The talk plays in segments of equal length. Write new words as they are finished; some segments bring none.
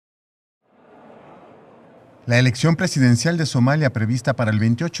La elección presidencial de Somalia prevista para el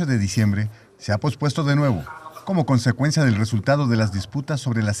 28 de diciembre se ha pospuesto de nuevo, como consecuencia del resultado de las disputas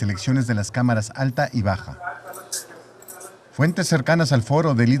sobre las elecciones de las Cámaras Alta y Baja. Fuentes cercanas al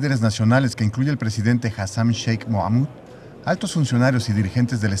foro de líderes nacionales que incluye el presidente Hassan Sheikh Mohamud, altos funcionarios y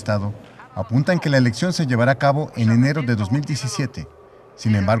dirigentes del Estado, apuntan que la elección se llevará a cabo en enero de 2017.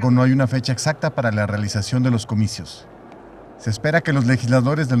 Sin embargo, no hay una fecha exacta para la realización de los comicios. Se espera que los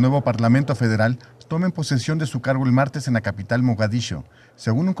legisladores del nuevo Parlamento Federal tomen posesión de su cargo el martes en la capital Mogadiscio,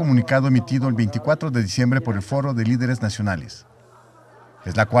 según un comunicado emitido el 24 de diciembre por el Foro de Líderes Nacionales.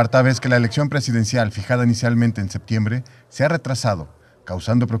 Es la cuarta vez que la elección presidencial, fijada inicialmente en septiembre, se ha retrasado,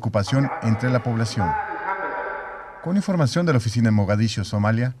 causando preocupación entre la población. Con información de la oficina en Mogadiscio,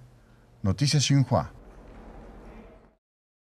 Somalia, Noticias Xinhua.